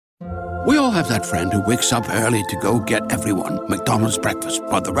We all have that friend who wakes up early to go get everyone McDonald's breakfast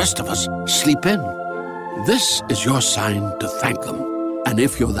while the rest of us sleep in. This is your sign to thank them. And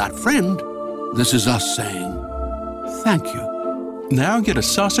if you're that friend, this is us saying thank you. Now get a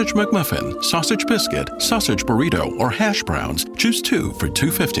sausage McMuffin, sausage biscuit, sausage burrito, or hash browns. Choose 2 for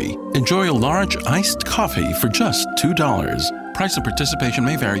 $2.50. Enjoy a large iced coffee for just $2. Price and participation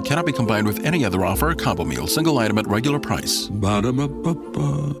may vary. Cannot be combined with any other offer or combo meal. Single item at regular price.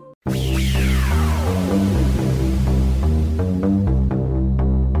 Ba-da-ba-ba-ba.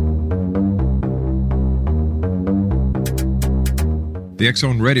 The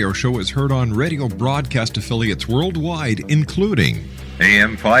X-Zone Radio Show is heard on radio broadcast affiliates worldwide, including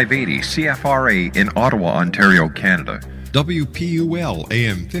AM 580 CFRA in Ottawa, Ontario, Canada. WPUL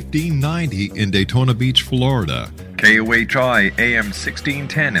AM 1590 in Daytona Beach, Florida. KOHI AM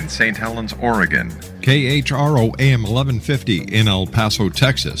 1610 in St. Helens, Oregon. KHRO AM 1150 in El Paso,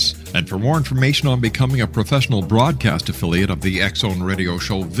 Texas. And for more information on becoming a professional broadcast affiliate of the X-Zone Radio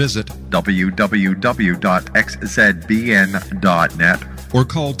Show, visit www.xzbn.net or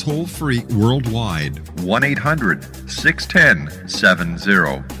call toll-free worldwide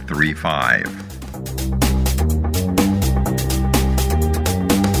 1-800-610-7035.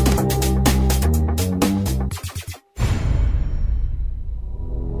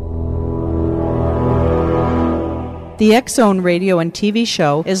 The X-Zone radio and TV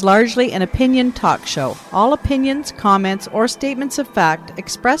show is largely an opinion talk show. All opinions, comments, or statements of fact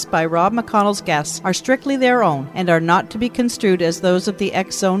expressed by Rob McConnell's guests are strictly their own and are not to be construed as those of the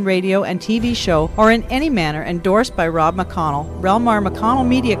X-Zone radio and TV show or in any manner endorsed by Rob McConnell, Relmar McConnell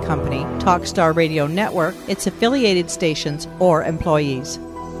Media Company, Talkstar Radio Network, its affiliated stations, or employees.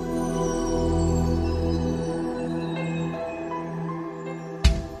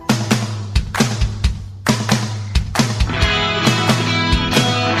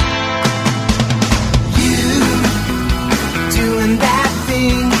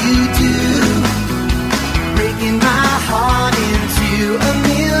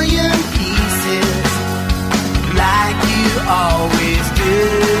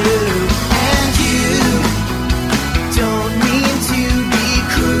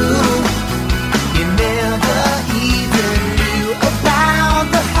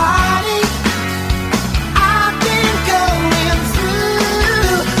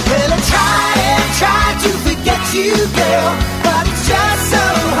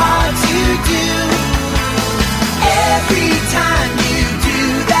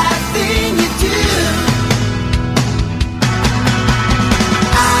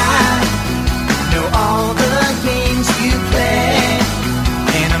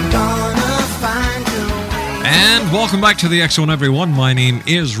 Welcome back to the X-Zone, everyone. My name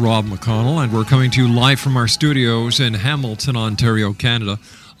is Rob McConnell, and we're coming to you live from our studios in Hamilton, Ontario, Canada,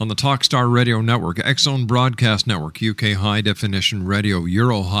 on the Talkstar Radio Network, X-Zone Broadcast Network, UK High Definition Radio,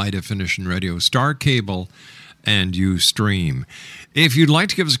 Euro High Definition Radio, Star Cable, and Ustream. If you'd like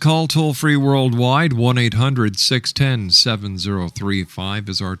to give us a call toll-free worldwide, 1-800-610-7035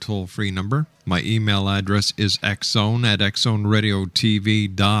 is our toll-free number. My email address is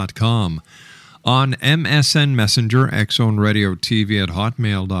xzone@xzoneradiotv.com. On MSN Messenger,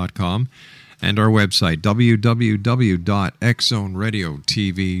 xzoneradiotv@hotmail.com, and our website,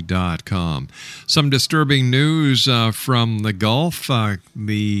 www.xzoneradiotv.com. Some disturbing news from the Gulf.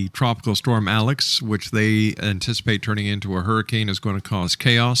 The tropical storm Alex, which they anticipate turning into a hurricane, is going to cause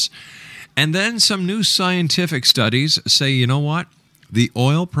chaos. And then some new scientific studies say, you know what? The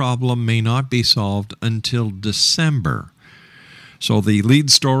oil problem may not be solved until December. So the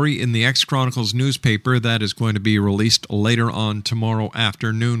lead story in the X-Chronicles newspaper that is going to be released later on tomorrow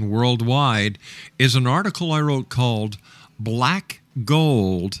afternoon worldwide is an article I wrote called Black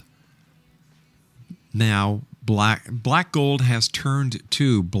Gold. Now, Black Gold has turned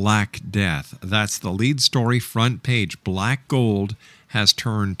to Black Death. That's the lead story, front page. Black Gold has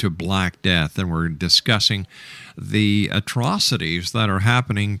turned to Black Death, and we're discussing the atrocities that are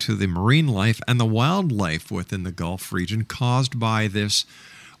happening to the marine life and the wildlife within the Gulf region caused by this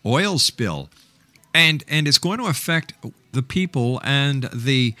oil spill. And it's going to affect the people and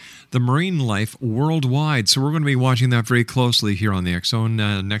the marine life worldwide. So we're going to be watching that very closely here on the X-Zone.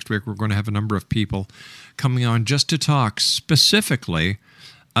 Next week we're going to have a number of people coming on just to talk specifically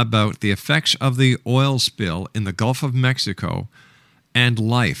about the effects of the oil spill in the Gulf of Mexico and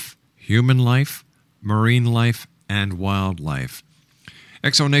life, human life, marine life, and wildlife.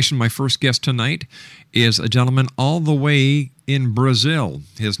 X-Zone Nation, my first guest tonight is a gentleman all the way in Brazil.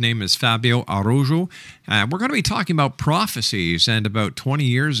 His name is Fabio Araujo. We're going to be talking about prophecies, and about 20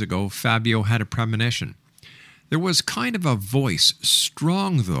 years ago, Fabio had a premonition. There was kind of a voice,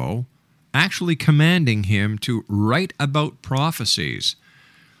 strong though, actually commanding him to write about prophecies.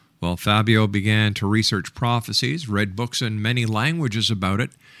 Well, Fabio began to research prophecies, read books in many languages about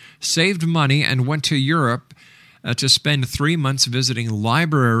it, saved money, and went to Europe to spend 3 months visiting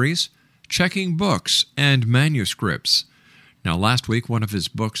libraries, checking books and manuscripts. Now, last week, one of his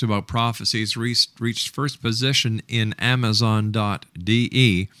books about prophecies reached first position in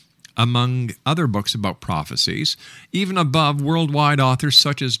Amazon.de, among other books about prophecies, even above worldwide authors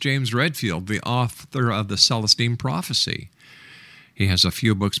such as James Redfield, the author of the Celestine Prophecy. He has a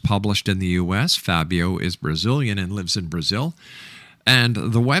few books published in the U.S. Fabio is Brazilian and lives in Brazil. And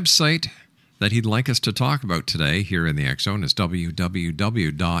the website that he'd like us to talk about today here in the X-Zone is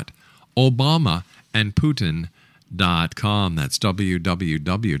www.obamaandputin.com. That's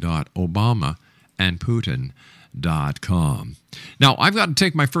www.obamaandputin.com. Now, I've got to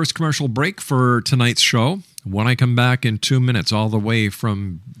take my first commercial break for tonight's show. When I come back in 2 minutes, all the way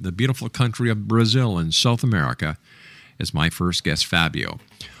from the beautiful country of Brazil in South America, is my first guest, Fabio.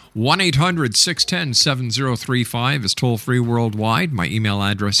 1-800-610-7035 is toll-free worldwide. My email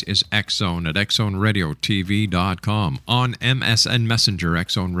address is xzone@xzoneradiotv.com. On MSN Messenger,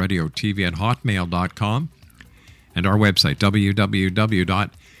 xzoneradiotv@hotmail.com. And our website,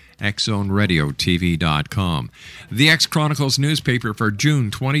 www.xzoneradiotv.com. The X Chronicles newspaper for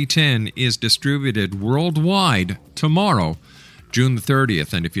June 2010 is distributed worldwide tomorrow, June the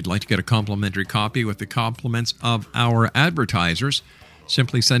 30th. And if you'd like to get a complimentary copy with the compliments of our advertisers,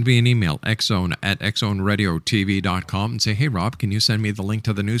 simply send me an email, xzone@xzoneradiotv.com, and say, hey, Rob, can you send me the link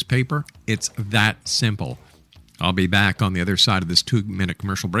to the newspaper? It's that simple. I'll be back on the other side of this 2-minute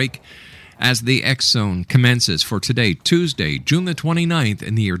commercial break as the X-Zone commences for today, Tuesday, June the 29th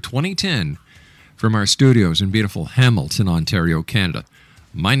in the year 2010, from our studios in beautiful Hamilton, Ontario, Canada.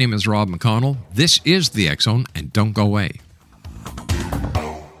 My name is Rob McConnell. This is the X-Zone, and don't go away.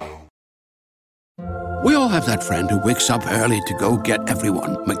 We all have that friend who wakes up early to go get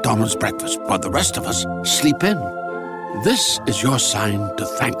everyone McDonald's breakfast while the rest of us sleep in. This is your sign to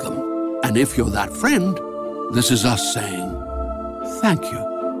thank them. And if you're that friend, this is us saying thank you.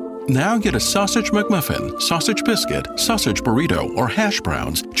 Now get a sausage McMuffin, sausage biscuit, sausage burrito, or hash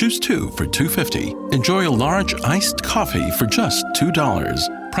browns. Choose 2 for $2.50. Enjoy a large iced coffee for just $2.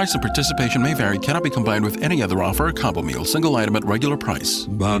 Price and participation may vary. Cannot be combined with any other offer or combo meal. Single item at regular price.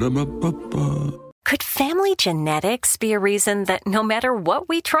 Ba-da-ba-ba-ba. Could family genetics be a reason that no matter what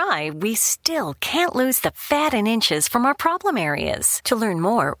we try, we still can't lose the fat and inches from our problem areas? To learn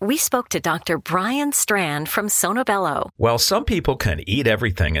more, we spoke to Dr. Brian Strand from Sonobello. While some people can eat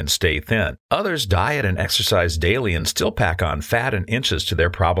everything and stay thin, others diet and exercise daily and still pack on fat and inches to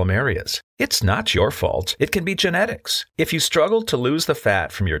their problem areas. It's not your fault. It can be genetics. If you struggle to lose the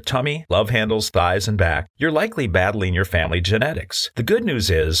fat from your tummy, love handles, thighs, and back, you're likely battling your family genetics. The good news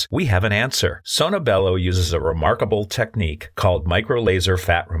is we have an answer. Sonobello uses a remarkable technique called microlaser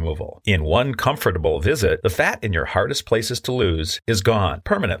fat removal. In one comfortable visit, the fat in your hardest places to lose is gone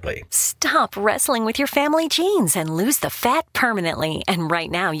permanently. Stop wrestling with your family genes and lose the fat permanently. And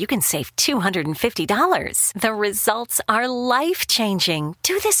right now, you can save $250. The results are life-changing.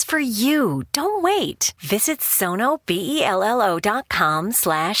 Do this for you. Don't wait. Visit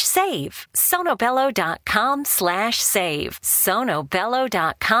sonobello.com/save. sonobello.com/save.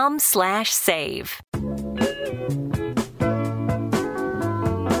 sonobello.com/save.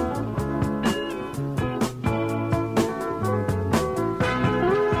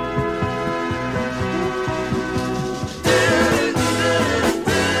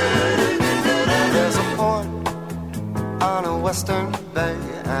 There's a port on a western bay,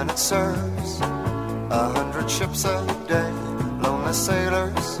 and it serves 100 ships a day. Lonely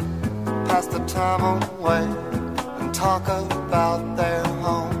sailors pass the time away and talk about their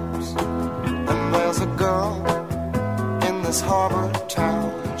homes. And there's a girl in this harbor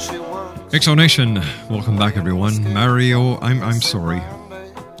town. She works. Exonation, welcome back, everyone.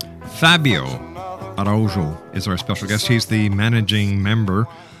 Fabio Araujo is our special guest. He's the managing member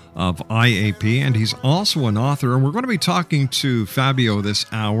of IAP, and he's also an author. And we're going to be talking to Fabio this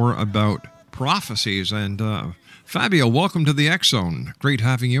hour about prophecies. And Fabio, welcome to the X-Zone. Great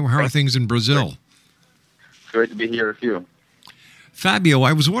having you. How are things in Brazil? Great to be here with you. Fabio,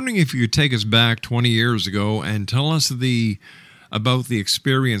 I was wondering if you could take us back 20 years ago and tell us about the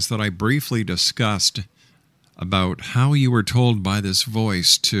experience that I briefly discussed about how you were told by this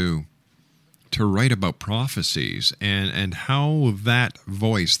voice to write about prophecies, and how that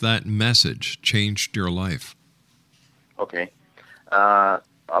voice, that message, changed your life. Okay.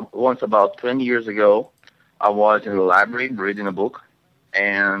 Once about 20 years ago, I was in the library reading a book,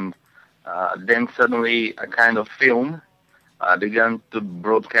 and then suddenly a kind of film began to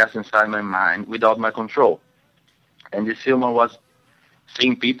broadcast inside my mind without my control. And this film was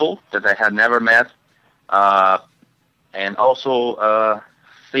seeing people that I had never met, and also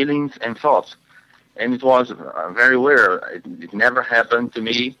feelings and thoughts. And it was very weird. It never happened to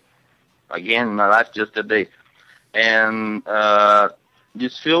me again in my life, just that day. And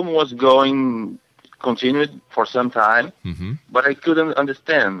this film was continued for some time, but I couldn't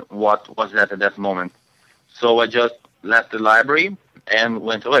understand what was that at that moment. So I just left the library and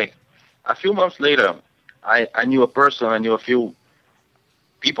went away. A few months later, I knew a person, I knew a few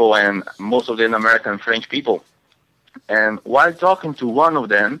people, and most of them American and French people. And while talking to one of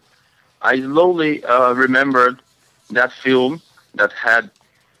them, I slowly remembered that film that had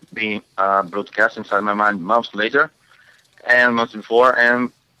been broadcast inside my mind months later and months before,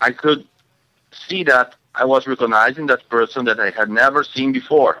 and I could see that I was recognizing that person that I had never seen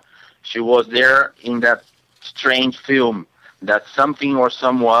before. She was there in that strange film that something or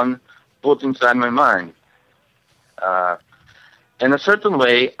someone put inside my mind. In a certain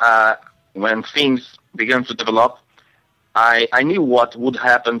way, when things began to develop, I knew what would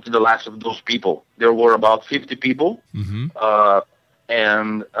happen to the lives of those people. There were about 50 people,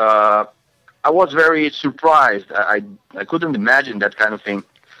 and I was very surprised. I couldn't imagine that kind of thing.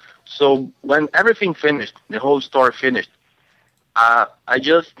 So when everything finished, the whole story finished, I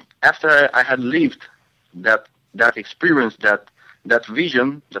just, after I had lived that experience, that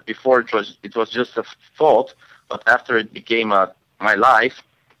vision, that before it was just a thought, but after it became my life,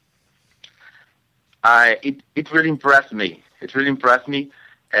 it really impressed me. It really impressed me,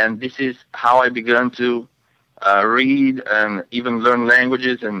 and this is how I began to read and even learn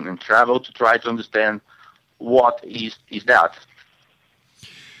languages and travel to try to understand what is that.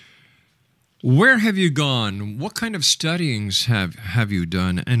 Where have you gone? What kind of studyings have you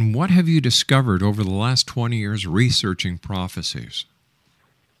done, and what have you discovered over the last 20 years researching prophecies?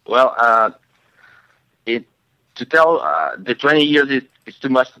 Well, to tell the 20 years is too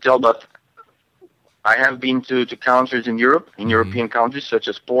much to tell, but I have been to countries in Europe, European countries such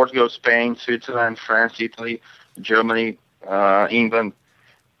as Portugal, Spain, Switzerland, France, Italy, Germany, England,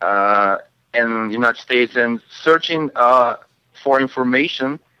 and the United States, and searching for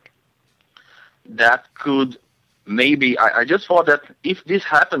information that could maybe, I just thought that if this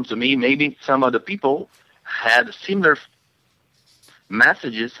happened to me, maybe some other people had similar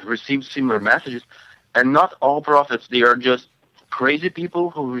messages, received similar messages, and not all prophets, they are just crazy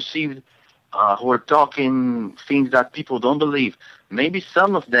people who received, who are talking things that people don't believe. Maybe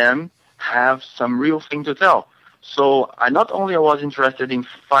some of them have some real thing to tell. So I not only was interested in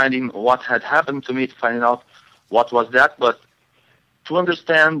finding what had happened to me, to finding out what was that, but to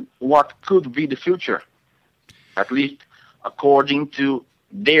understand what could be the future, at least according to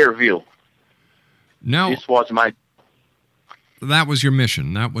their view. Now, this was that was your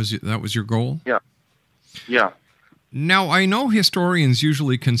mission. That was your goal? Yeah. Now, I know historians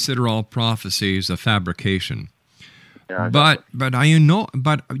usually consider all prophecies a fabrication. Yeah, but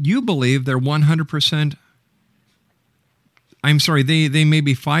you believe they're 100%. I'm sorry, they may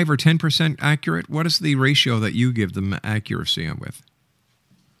be 5 or 10% accurate. What is the ratio that you give them accuracy with?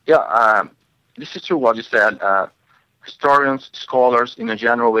 Yeah, this is true what you said. Historians, scholars, in a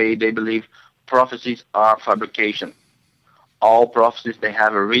general way, they believe prophecies are fabrication. All prophecies, they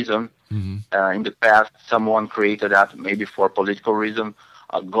have a reason. In the past, someone created that, maybe for political reason.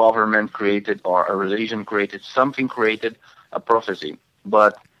 A government created or a religion created, something created a prophecy.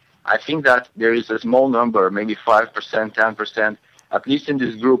 But I think that there is a small number, maybe 5%, 10%, at least in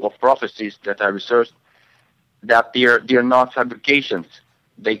this group of prophecies that I researched, that they're not fabrications.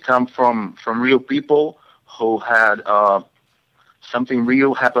 They come from real people who had something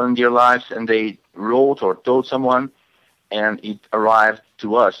real happen in their lives, and they wrote or told someone, and it arrived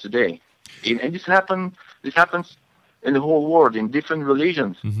to us today. And this happens in the whole world, in different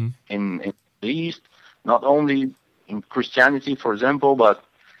religions, in the East, not only in Christianity, for example, but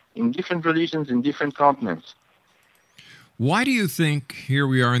in different religions, in different continents. Why do you think, here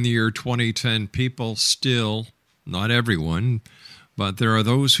we are in the year 2010, people still, not everyone, but there are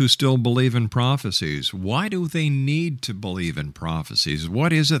those who still believe in prophecies? Why do they need to believe in prophecies?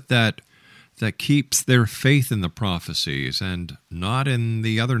 What is it that keeps their faith in the prophecies and not in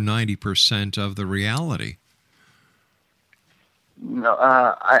the other 90% of the reality? No,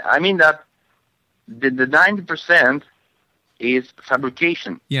 I mean that the 90% is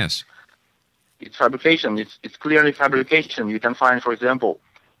fabrication. Yes. It's fabrication. It's clearly fabrication. You can find, for example,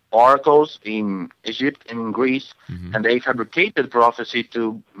 oracles in Egypt and in Greece, and they fabricated prophecy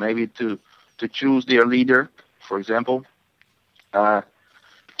to choose their leader, for example.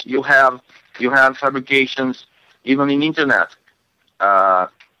 You have fabrications even in internet.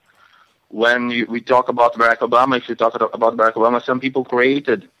 When we talk about Barack Obama, if you talk about Barack Obama, some people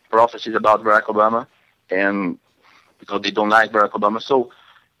created prophecies about Barack Obama, and because they don't like Barack Obama. So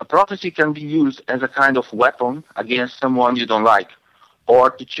a prophecy can be used as a kind of weapon against someone you don't like,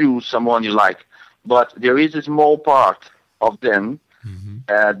 or to choose someone you like. But there is a small part of them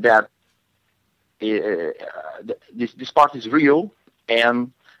that this part is real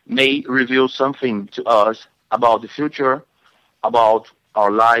and may reveal something to us about the future, about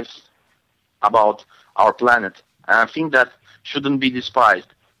our lives, about our planet. And I think that shouldn't be despised.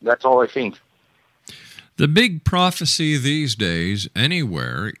 That's all I think. The big prophecy these days,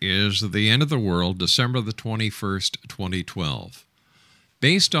 anywhere, is the end of the world, December the 21st, 2012.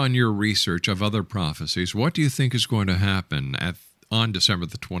 Based on your research of other prophecies, what do you think is going to happen on December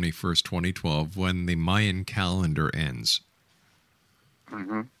the 21st, 2012, when the Mayan calendar ends?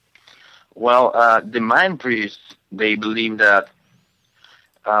 Well, the Mayan priests, they believe that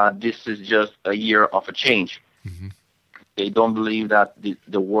this is just a year of a change. They don't believe that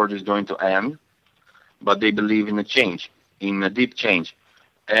the world is going to end, but they believe in a change, in a deep change.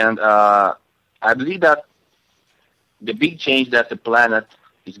 And I believe that the big change that the planet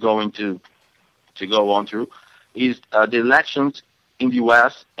is going to go on through is the elections in the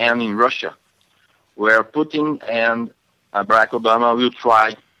U.S. and in Russia, where Putin and Barack Obama will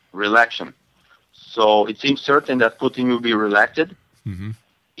try re-election. So it seems certain that Putin will be re-elected.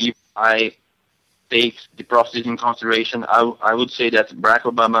 If I take the prophecies in consideration, I would say that Barack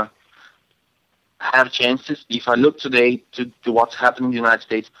Obama have chances. If I look today to what's happening in the United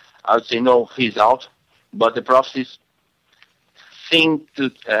States, I would say no, he's out. But the prophecies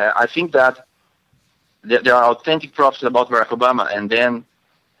I think that there are authentic prophecies about Barack Obama, and then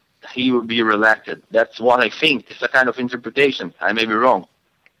he will be re-elected. That's what I think. It's a kind of interpretation. I may be wrong.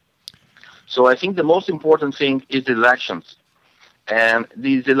 So I think the most important thing is the elections. And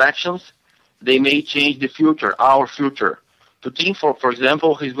these elections, they may change the future, our future. Putin, for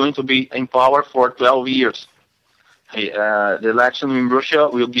example, he's going to be in power for 12 years. The election in Russia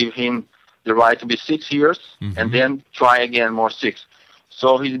will give him the right to be 6 years, and then try again more 6.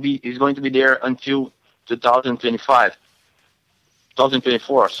 So he's going to be there until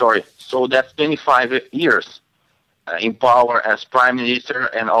 2024, sorry. So that's 25 years in power as prime minister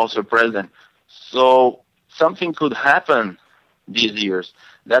and also president. So something could happen these years.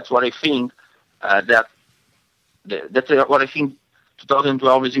 That's what I think. That's what I think.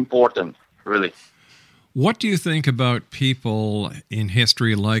 2012 is important, really. What do you think about people in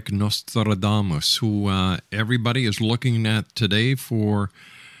history like Nostradamus, who everybody is looking at today for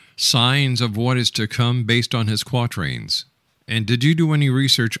signs of what is to come based on his quatrains? And did you do any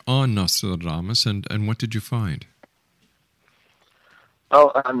research on Nostradamus, and what did you find?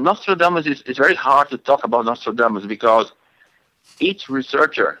 Well, Nostradamus is very hard to talk about Nostradamus because each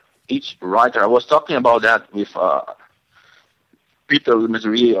researcher, each writer, I was talking about that with Peter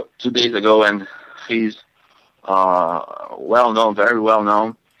Missouri 2 days ago, and he's well-known, very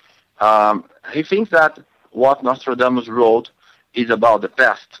well-known. He thinks that what Nostradamus wrote is about the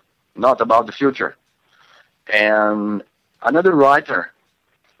past, not about the future. And another writer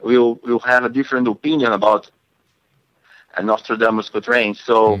will have a different opinion about Nostradamus quatrain.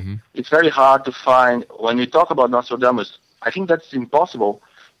 So it's very hard to find, when we talk about Nostradamus, I think that's impossible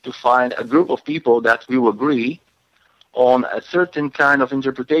to find a group of people that will agree on a certain kind of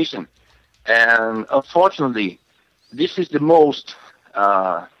interpretation. And unfortunately, this is the most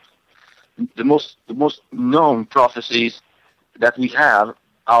known prophecies that we have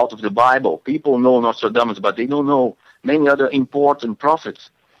out of the Bible. People know Nostradamus, but they don't know many other important prophets.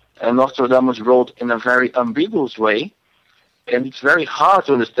 And Nostradamus wrote in a very ambiguous way, and it's very hard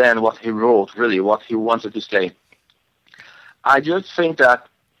to understand what he wrote, really, what he wanted to say. I just think that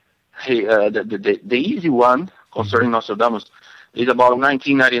the easy one concerning Nostradamus is about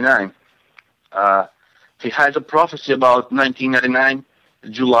 1999. He has a prophecy about 1999,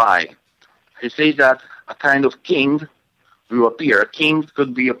 July. He says that a kind of king will appear. A king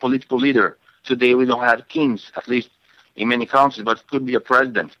could be a political leader. Today we don't have kings, at least in many countries, but it could be a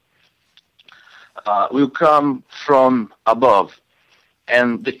president. Will come from above.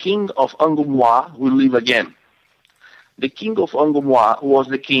 And the king of Angomwa will live again. The king of Angomwa was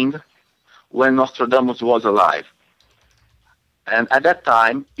the king when Nostradamus was alive. And at that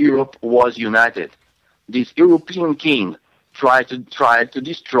time, Europe was united. This European king tried to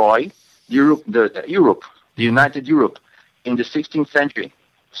destroy the united Europe, in the 16th century.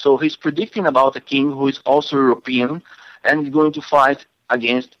 So he's predicting about a king who is also European and is going to fight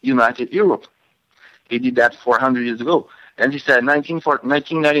against united Europe. He did that 400 years ago. And he said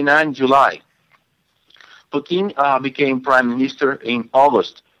 1999, July. Putin became prime minister in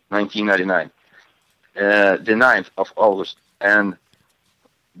August 1999, the 9th of August. And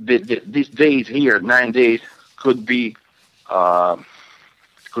these days here, 9 days, could be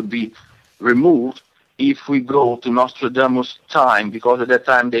removed if we go to Nostradamus' time, because at that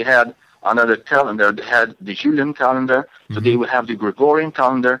time they had another calendar. They had the Julian calendar, so they will have the Gregorian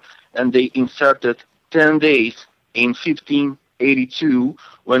calendar, and they inserted 10 days in 1582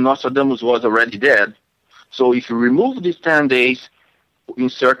 when Nostradamus was already dead. So if you remove these 10 days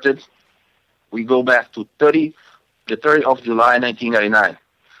inserted, we go back to the 30th of July 1999.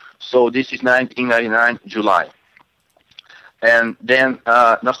 So this is 1999 July. And then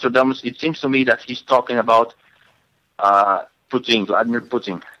Nostradamus, it seems to me that he's talking about Putin, Vladimir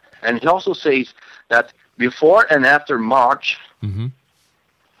Putin. And he also says that before and after March,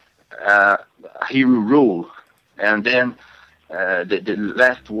 he will rule. And then the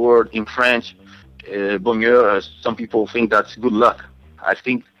last word in French, bonheur, some people think that's good luck. I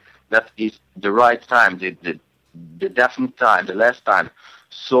think that is the right time, the definite time, the last time.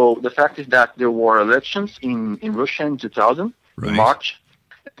 So the fact is that there were elections in Russia in 2000, in March.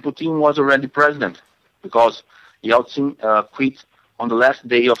 Putin was already president because Yeltsin quit on the last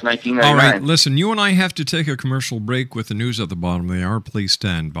day of 1999. All right, listen, you and I have to take a commercial break with the news at the bottom of the hour. Please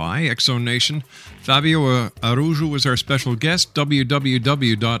stand by. X-Zone Nation, Fabio Araujo is our special guest,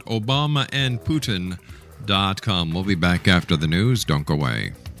 www.obamaandputin.com. We'll be back after the news. Don't go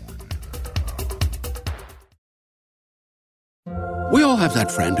away. We all have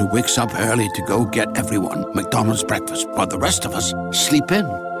that friend who wakes up early to go get everyone McDonald's breakfast, while the rest of us sleep in.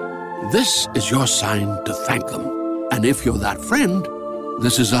 This is your sign to thank them. And if you're that friend,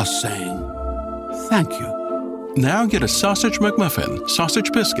 this is us saying thank you. Now get a sausage McMuffin,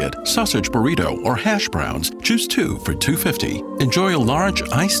 sausage biscuit, sausage burrito, or hash browns. Choose 2 for $2.50. Enjoy a large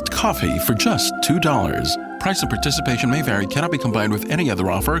iced coffee for just $2. Price and participation may vary. Cannot be combined with any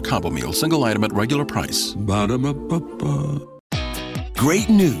other offer or combo meal. Single item at regular price. Ba-da-ba-ba-ba. Great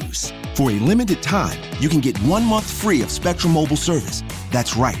news! For a limited time, you can get 1 month free of Spectrum Mobile service.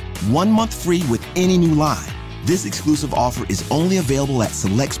 That's right, 1 month free with any new line. This exclusive offer is only available at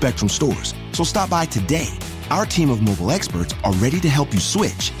select Spectrum stores, so stop by today. Our team of mobile experts are ready to help you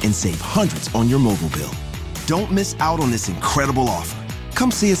switch and save hundreds on your mobile bill. Don't miss out on this incredible offer.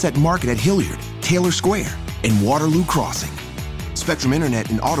 Come see us at Market at Hilliard, Taylor Square, and Waterloo Crossing. Spectrum Internet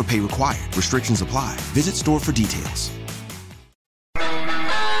and autopay required. Restrictions apply. Visit store for details.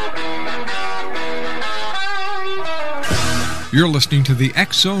 You're listening to the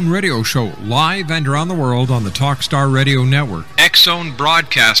X-Zone Radio Show, live and around the world on the Talkstar Radio Network, X-Zone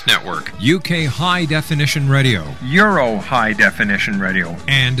Broadcast Network, UK High Definition Radio, Euro High Definition Radio,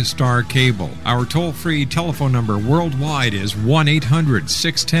 and Star Cable. Our toll-free telephone number worldwide is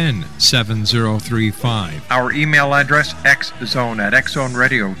 1-800-610-7035. Our email address,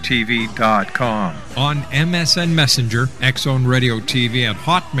 xzone@xzoneradiotv.com. On MSN Messenger,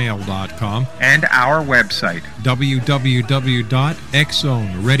 xzoneradiotv@hotmail.com. And our website, www.xzoneradiotv.com.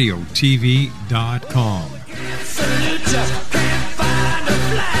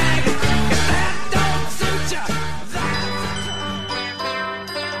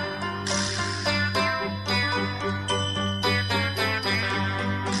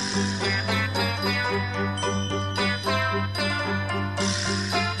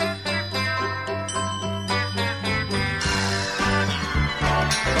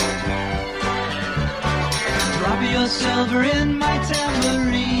 Silver in my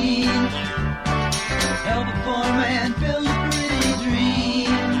tambourine, held before man, fill a pretty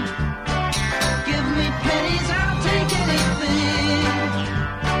dream. Give me pennies, I'll take anything.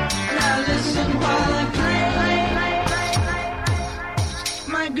 Now listen while I play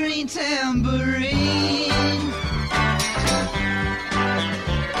my green tambourine.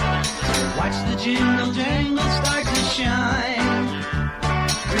 Watch the jingle jangle start to shine.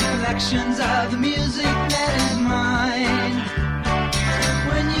 Reflections of the music that is mine.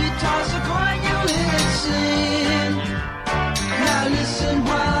 When you toss a coin, you hear it sing. Now listen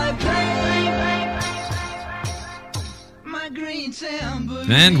while I play my green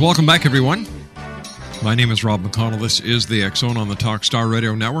tambourine. And welcome back, everyone. My name is Rob McConnell. This is the X-Zone on the Talkstar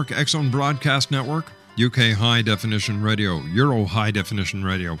Radio Network, X-Zone Broadcast Network, UK High Definition Radio, Euro High Definition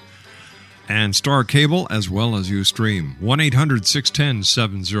Radio, and Star Cable, as well as Ustream.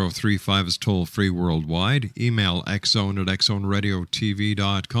 1-800-610-7035 is toll-free worldwide. Email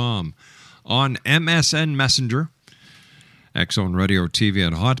xzone@xzoneradiotv.com. On MSN Messenger,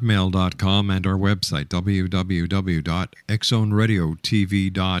 xzoneradiotv@hotmail.com, and our website,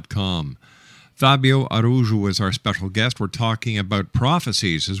 www.xzoneradiotv.com. Fabio Araujo is our special guest. We're talking about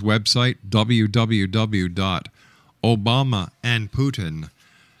Prophecies, his website,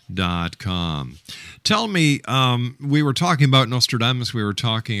 www.obamaandputin.com. Tell me, we were talking about Nostradamus, we were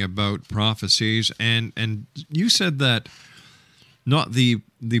talking about prophecies, and you said that not the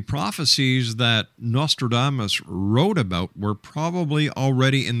prophecies that Nostradamus wrote about were probably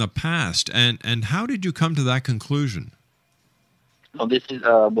already in the past. And how did you come to that conclusion? Well, this is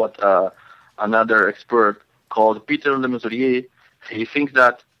what another expert called Peter Le Mesurier. He thinks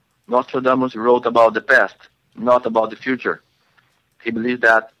that Nostradamus wrote about the past, not about the future. He believes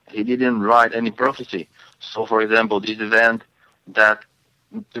that he didn't write any prophecy. So, for example, this event that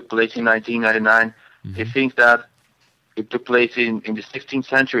took place in 1999, he thinks that it took place in the 16th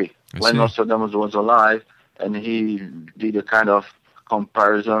century when Nostradamus was alive, and he did a kind of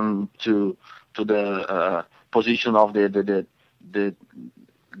comparison to the position of the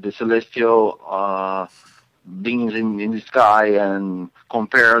celestial beings in the sky and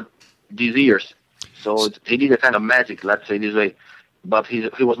compared these years. So he did a kind of magic, let's say this way. But he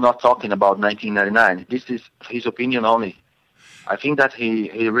was not talking about 1999. This is his opinion only. I think that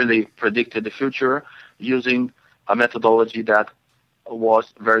he really predicted the future using a methodology that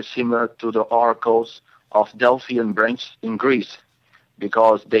was very similar to the oracles of Delphi and branch in Greece,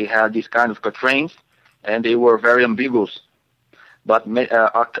 because they had these kind of quatrains and they were very ambiguous. But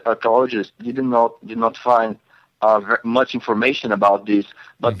archaeologists did not find much information about this,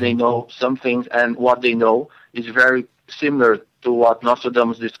 but they know some things, and what they know is very similar to what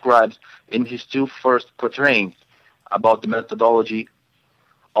Nostradamus describes in his two first quatrains about the methodology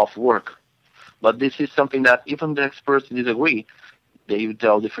of work. But this is something that even the experts disagree. They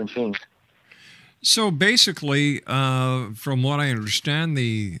tell different things. So basically, from what I understand,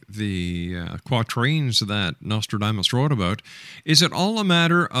 the quatrains that Nostradamus wrote about, is it all a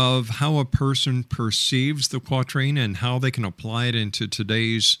matter of how a person perceives the quatrain and how they can apply it into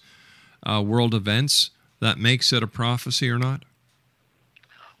today's world events that makes it a prophecy or not?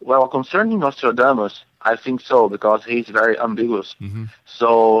 Well, concerning Nostradamus, I think so, because he's very ambiguous.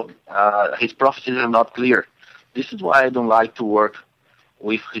 So his prophecies are not clear. This is why I don't like to work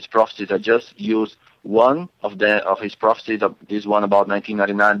with his prophecies. I just use one of his prophecies, this one about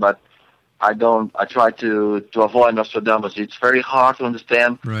 1999, but I try to avoid Nostradamus. It's very hard to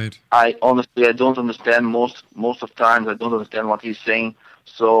understand. Right. I don't understand most of times. I don't understand what he's saying,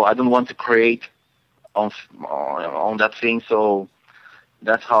 so I don't want to create on that thing. So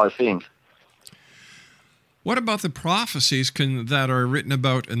that's how I think. What about the prophecies that are written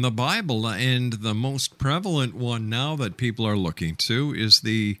about in the Bible? And the most prevalent one now that people are looking to is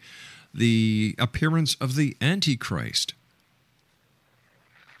the appearance of the Antichrist.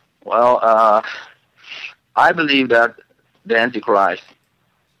 Well, I believe that the Antichrist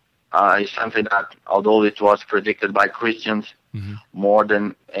is something that, although it was predicted by Christians more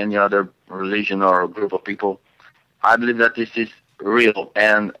than any other religion or group of people, I believe that this is real,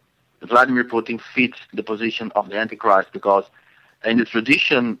 and Vladimir Putin fits the position of the Antichrist, because in the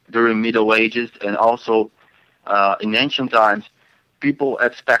tradition during Middle Ages and also in ancient times, people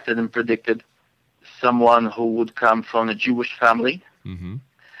expected and predicted someone who would come from a Jewish family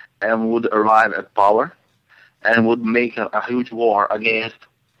and would arrive at power and would make a huge war against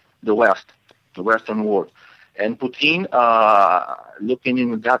the West, the Western world. And Putin, looking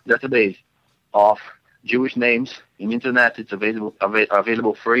in that database of Jewish names in internet, it's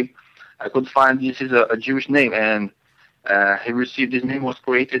available free. I could find this is a Jewish name, and he received this name was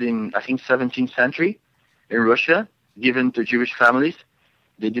created in, I think, 17th century in Russia, given to Jewish families.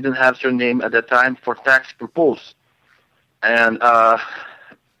 They didn't have surname at that time for tax purpose. And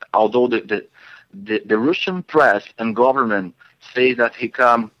although the Russian press and government say that he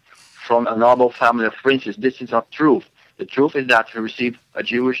come from a noble family of princes, this is not true. The truth is that he received a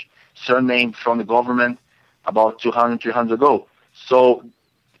Jewish surname from the government about 200, 300 ago. So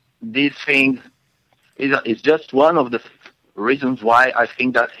this thing is just one of the reasons why I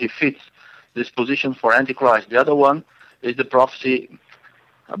think that he fits this position for Antichrist. The other one is the prophecy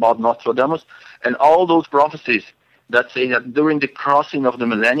about Nostradamus, and all those prophecies that say that during the crossing of the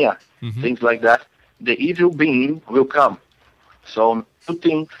millennia, things like that, the evil being will come. So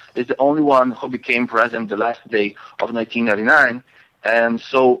Putin is the only one who became president the last day of 1999, and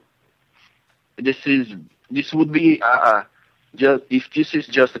so this would be just, if this is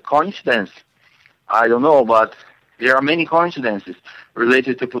just a coincidence, I don't know, but there are many coincidences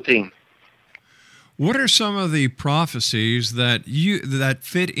related to Putin. What are some of the prophecies that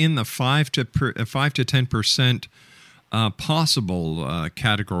fit in the 5 to 10% possible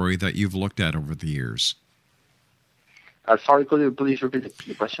category that you've looked at over the years? Sorry, could you please repeat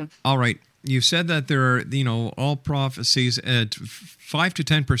the question? All right. you said that there are, all prophecies, 5 to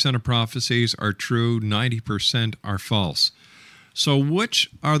 10% of prophecies are true, 90% are false. So which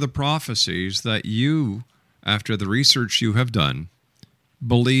are the prophecies that you, after the research you have done,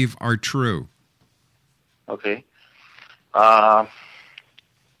 believe are true? Okay.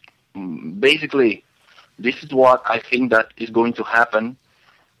 Basically, this is what I think that is going to happen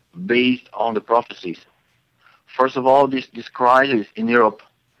based on the prophecies. First of all, this crisis in Europe,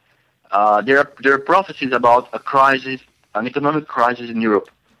 there are prophecies about a crisis, an economic crisis in Europe.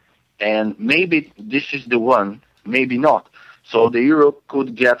 And maybe this is the one, maybe not. So the euro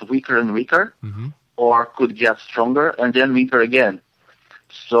could get weaker and weaker, or could get stronger and then weaker again.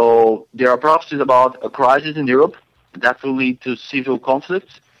 So there are prophecies about a crisis in Europe that will lead to civil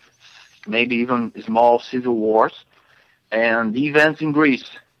conflicts, maybe even small civil wars. And the events in Greece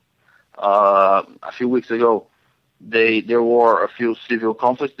a few weeks ago, there were a few civil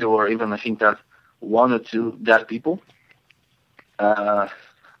conflicts. There were even, I think, that 1 or 2 dead people.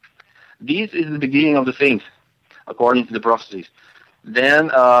 This is the beginning of the things, according to the prophecies. Then,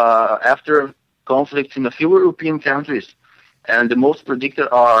 after conflicts in a few European countries, and the most predicted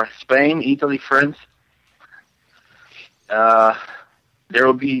are Spain, Italy, France, there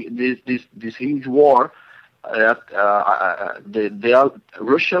will be this huge war.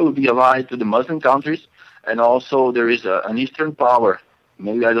 Russia will be allied to the Muslim countries, and also there is an Eastern power,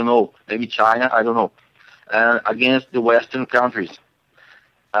 maybe, I don't know, maybe China, I don't know, against the Western countries.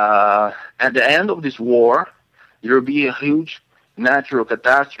 At the end of this war, there will be a huge natural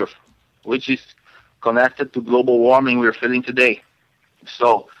catastrophe, which is connected to global warming we're feeling today.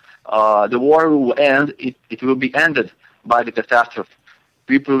 So the war will end, it will be ended by the catastrophe.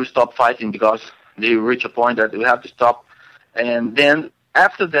 People will stop fighting because they reach a point that we have to stop. And then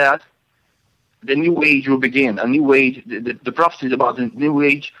after that, the new age will begin. A new age, the prophecies about the new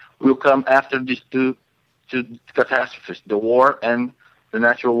age will come after these two catastrophes, the war and the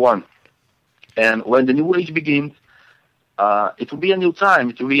natural one. And when the new age begins, it will be a new time.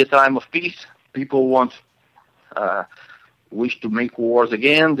 It will be a time of peace. People wish to make wars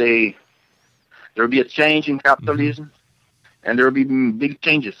again. There will be a change in capitalism, and there will be big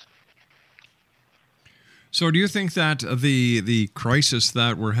changes. So do you think that the crisis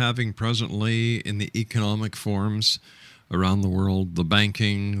that we're having presently in the economic forms around the world, the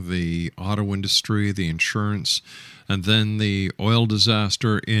banking, the auto industry, the insurance, and then the oil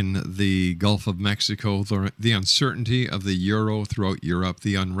disaster in the Gulf of Mexico, the uncertainty of the euro throughout Europe,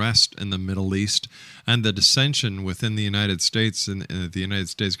 the unrest in the Middle East, and the dissension within the United States and the United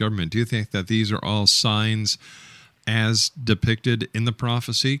States government, do you think that these are all signs as depicted in the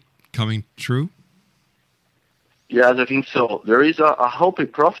prophecy coming true? Yes, I think so. There is a Hopi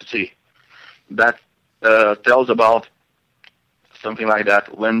prophecy that tells about something like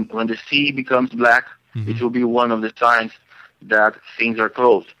that. When the sea becomes black, it will be one of the signs that things are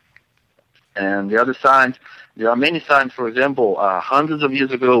closed. And the other signs, there are many signs. For example, hundreds of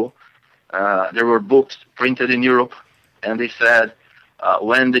years ago, there were books printed in Europe, and they said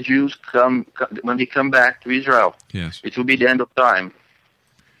when the Jews when they come back to Israel, it will be the end of time.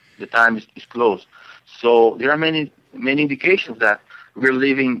 The time is closed. So there are many indications that we're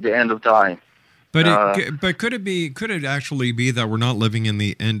living the end of time. But could it actually be that we're not living in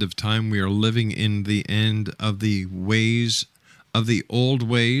the end of time? We are living in the end of the ways of the old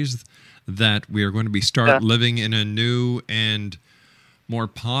ways, that we are going to start living in a new and more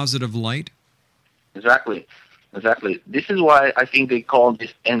positive light? Exactly. This is why I think they call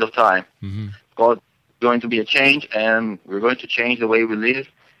this end of time. Because it's going to be a change, and we're going to change the way we live.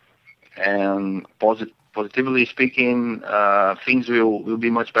 And positively speaking, things will be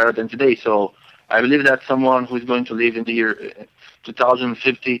much better than today. So I believe that someone who is going to live in the year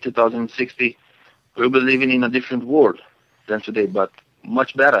 2050, 2060, will be living in a different world than today, but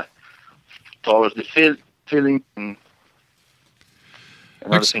much better towards the feeling and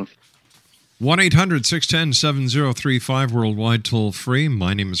other things. 1-800-610-7035, worldwide toll free.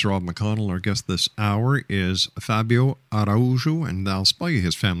 My name is Rob McConnell. Our guest this hour is Fabio Araujo, and I'll spell you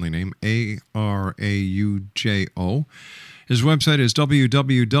his family name, Araujo. His website is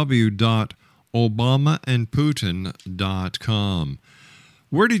www.obamaandputin.com.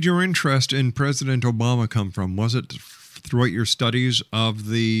 Where did your interest in President Obama come from? Was it throughout your studies of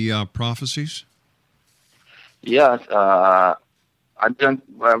the prophecies? Yes.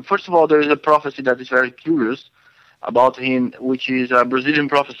 First of all, there is a prophecy that is very curious about him, which is a Brazilian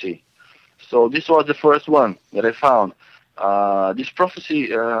prophecy. So this was the first one that I found. This prophecy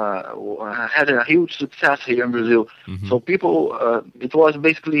had a huge success here in Brazil. So people, it was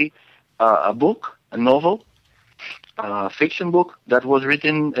basically a book, a novel, fiction book that was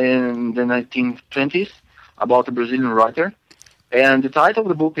written in the 1920s about a Brazilian writer. And the title of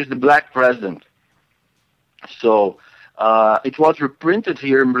the book is The Black President. So it was reprinted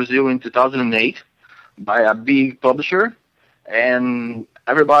here in Brazil in 2008 by a big publisher. And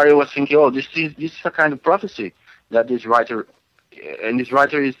everybody was thinking, oh, this is a kind of prophecy that this writer, and this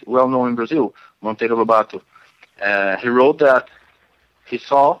writer is well known in Brazil, Monteiro Lobato. He wrote that he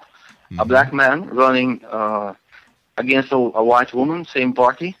saw a black man running against a white woman, same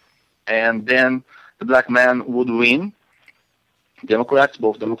party, and then the black man would win,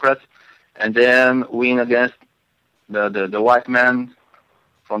 both Democrats, and then win against the white man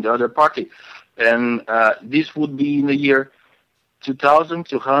from the other party. And this would be in the year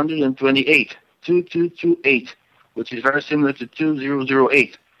 2228, 2228, which is very similar to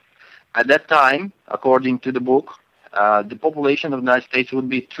 2008. At that time, according to the book, the population of the United States would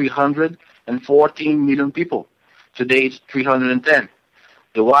be 314 million people. Today it's 310.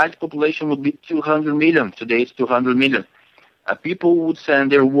 The white population would be 200 million. Today it's 200 million. People would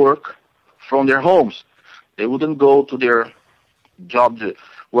send their work from their homes. They wouldn't go to their job, the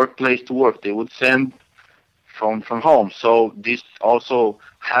workplace to work. They would send from home. So this also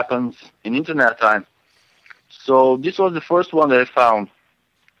happens in internet time. So this was the first one that I found.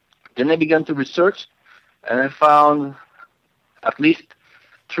 Then I began to research, and I found at least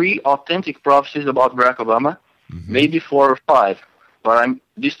 3 authentic prophecies about Barack Obama, maybe 4 or 5, but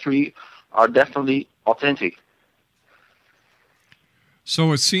these 3 are definitely authentic.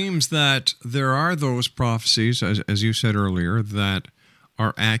 So it seems that there are those prophecies, as you said earlier, that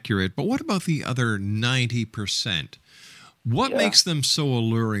are accurate. But what about the other 90%? What makes them so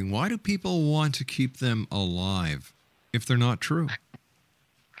alluring? Why do people want to keep them alive if they're not true?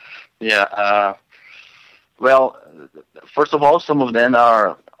 Yeah. Well, first of all, some of them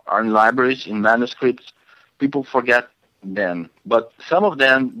are in libraries, in manuscripts. People forget them. But some of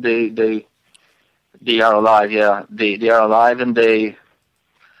them, they are alive. Yeah, they are alive, and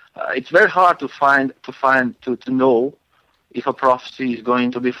it's very hard to know if a prophecy is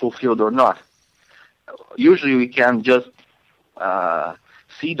going to be fulfilled or not. Usually we can just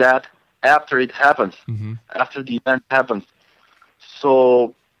see that after it happens, after the event happens.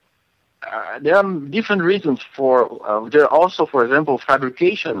 So there are different reasons for, there are also, for example,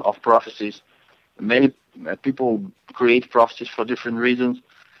 fabrication of prophecies. Many people create prophecies for different reasons.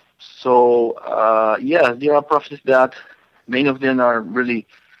 So, there are prophecies that many of them are really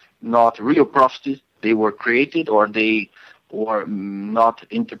not real prophecies. They were created, or they were not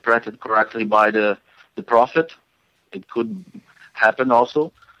interpreted correctly by the prophet. It could happen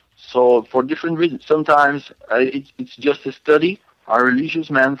also. So for different reasons. Sometimes it's just a study. A religious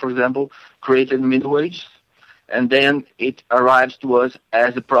man, for example, created in the Middle Ages, and then it arrives to us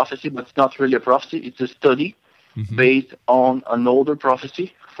as a prophecy, but it's not really a prophecy. It's a study based on an older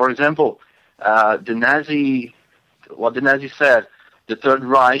prophecy. For example, what the Nazis said, the Third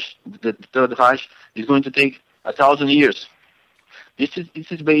Reich is going to take 1,000 years. This is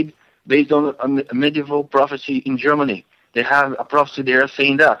based on a medieval prophecy in Germany. They have a prophecy there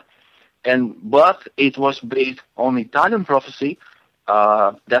saying that. But it was based on Italian prophecy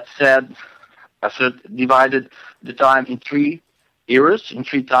that said, divided the time in 3 eras, in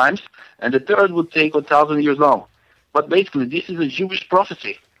 3 times, and the third would take 1,000 years long. But basically, this is a Jewish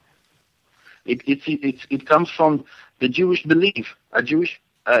prophecy. It comes from the Jewish belief.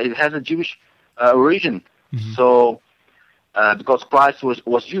 It has a Jewish origin. So because Christ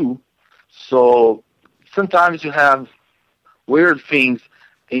was Jew, so sometimes you have weird things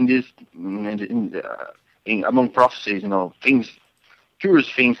in this among prophecies.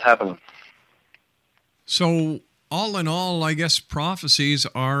 Curious things happen. So all in all, I guess prophecies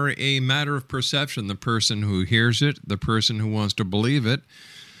are a matter of perception. The person who hears it, the person who wants to believe it,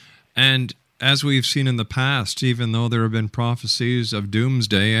 and as we've seen in the past, even though there have been prophecies of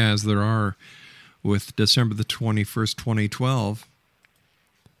doomsday, as there are with December the 21st, 2012,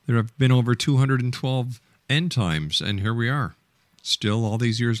 there have been over 212 end times, and here we are, still all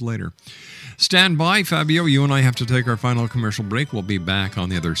these years later. Stand by, Fabio. You and I have to take our final commercial break. We'll be back on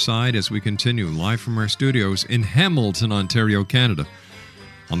the other side as we continue live from our studios in Hamilton, Ontario, Canada,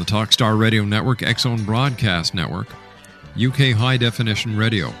 on the Talkstar Radio Network, X-Zone Broadcast Network, UK High Definition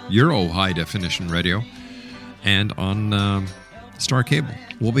Radio, Euro High Definition Radio, and on Star Cable.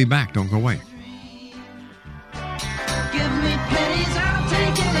 We'll be back. Don't go away. Give me pennies, I'll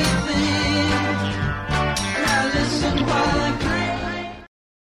take anything. Now listen while I pray.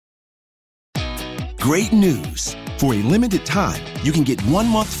 Great news. For a limited time, you can get 1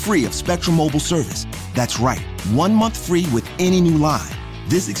 month free of Spectrum Mobile service. That's right, 1 month free with any new line.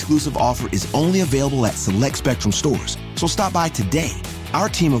 This exclusive offer is only available at select Spectrum stores, so stop by today. Our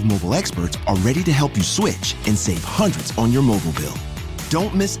team of mobile experts are ready to help you switch and save hundreds on your mobile bill.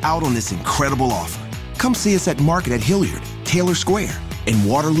 Don't miss out on this incredible offer. Come see us at Market at Hilliard, Taylor Square, and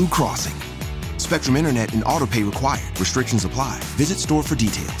Waterloo Crossing. Spectrum Internet and autopay required. Restrictions apply. Visit store for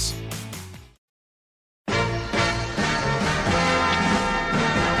details.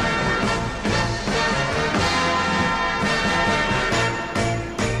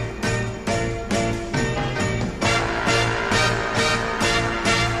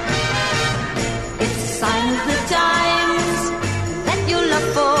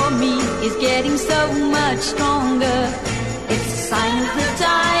 Is getting so much stronger. It's a sign of the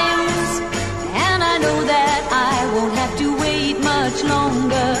times, and I know that I won't have to wait much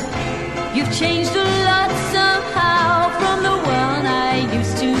longer. You've changed a lot somehow from the one I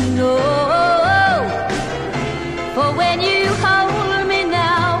used to know. For when you hold me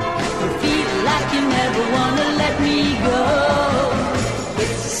now, you feel like you never want to let me go.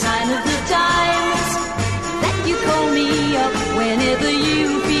 It's a sign of the times that you call me up whenever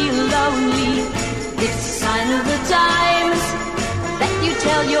you feel lonely. It's a sign of the times that you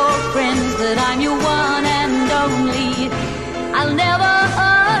tell your friends that I'm your one and only. I'll never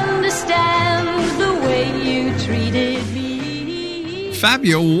understand the way you treated me.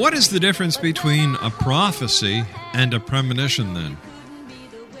 Fabio, what is the difference between a prophecy and a premonition then?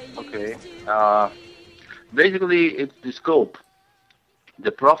 Okay. Basically, it's the scope.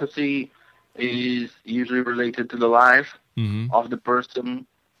 The prophecy is usually related to the life of the person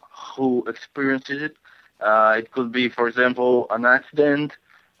who experiences it. It could be, for example, an accident,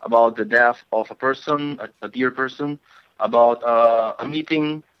 about the death of a person, a dear person, about a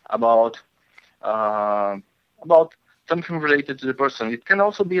meeting, about something related to the person. It can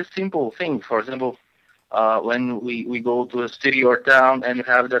also be a simple thing. For example, when we go to a city or town and you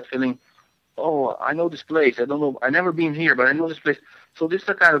have that feeling, oh, I know this place. I don't know. I've never been here, but I know this place. So this is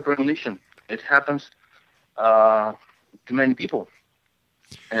a kind of premonition. It happens to many people.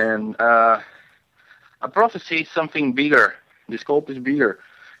 And a prophecy is something bigger. The scope is bigger.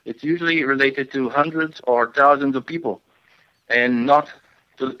 It's usually related to hundreds or thousands of people, and not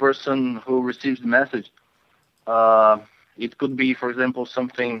to the person who receives the message. It could be, for example,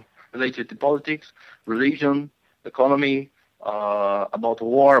 something related to politics, religion, economy, about a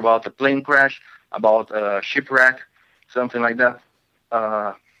war, about a plane crash, about a shipwreck, something like that.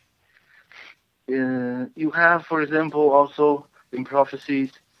 You have, for example, also in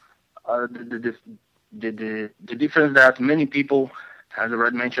prophecies, the difference that many people, as I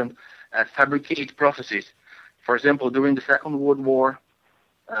already mentioned, fabricate prophecies. For example, during the Second World War,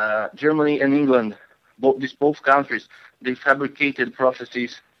 Germany and England, both countries, they fabricated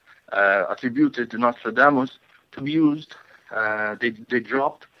prophecies attributed to Nostradamus to be used. They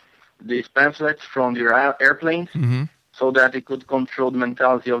dropped these pamphlets from their airplanes so that they could control the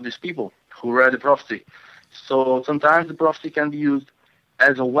mentality of these people who read the prophecy. So sometimes the prophecy can be used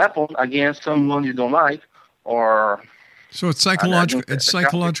as a weapon against someone you don't like, or so it's psychological. It's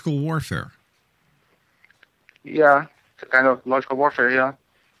psychological warfare. Yeah, it's a kind of logical warfare. Yeah.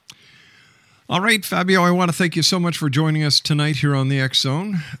 All right, Fabio, I want to thank you so much for joining us tonight here on the X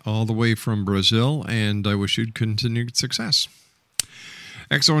Zone, all the way from Brazil, and I wish you continued success.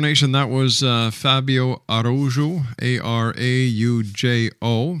 X Zone Nation, that was Fabio Araujo,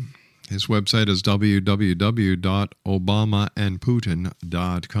 Araujo. His website is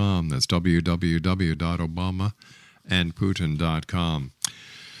www.obamaandputin.com. That's www.obamaandputin.com.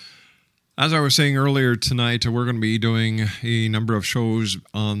 As I was saying earlier tonight, we're going to be doing a number of shows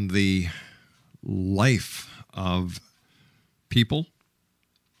on the life of people,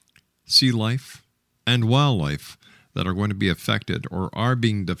 sea life, and wildlife that are going to be affected or are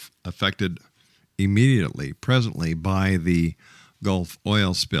being affected immediately, presently, by the Gulf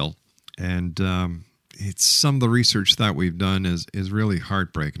oil spill. And it's some of the research that we've done is really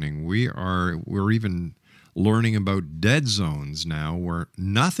heartbreaking. We're even learning about dead zones now where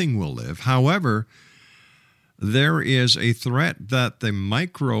nothing will live. However, there is a threat that the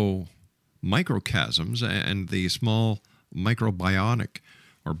microchasms and the small microbiotic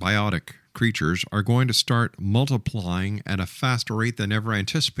creatures are going to start multiplying at a faster rate than ever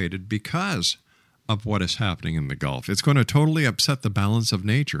anticipated because of what is happening in the Gulf. It's going to totally upset the balance of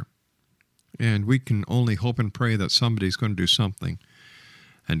nature. And we can only hope and pray that somebody's going to do something,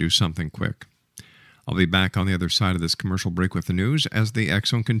 and do something quick. I'll be back on the other side of this commercial break with the news as the X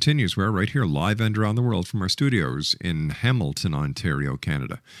Zone continues. We're right here live and around the world from our studios in Hamilton, Ontario,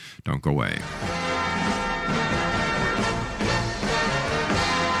 Canada. Don't go away.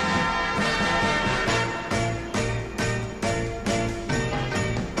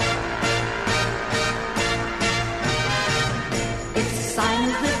 sign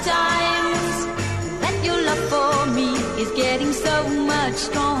of the times that your love for me is getting so much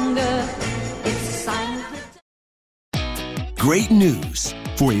stronger. It's a sign of the times. Great news!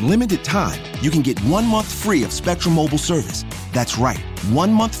 For a limited time, you can get 1 month free of Spectrum Mobile service. That's right,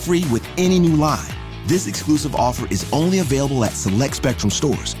 1 month free with any new line. This exclusive offer is only available at select Spectrum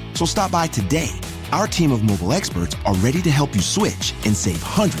stores, so stop by today. Our team of mobile experts are ready to help you switch and save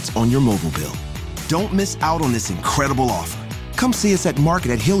hundreds on your mobile bill. Don't miss out on this incredible offer. Come see us at Market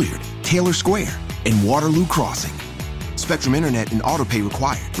at Hilliard, Taylor Square, and Waterloo Crossing. Spectrum Internet and autopay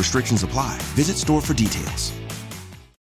required. Restrictions apply. Visit store for details.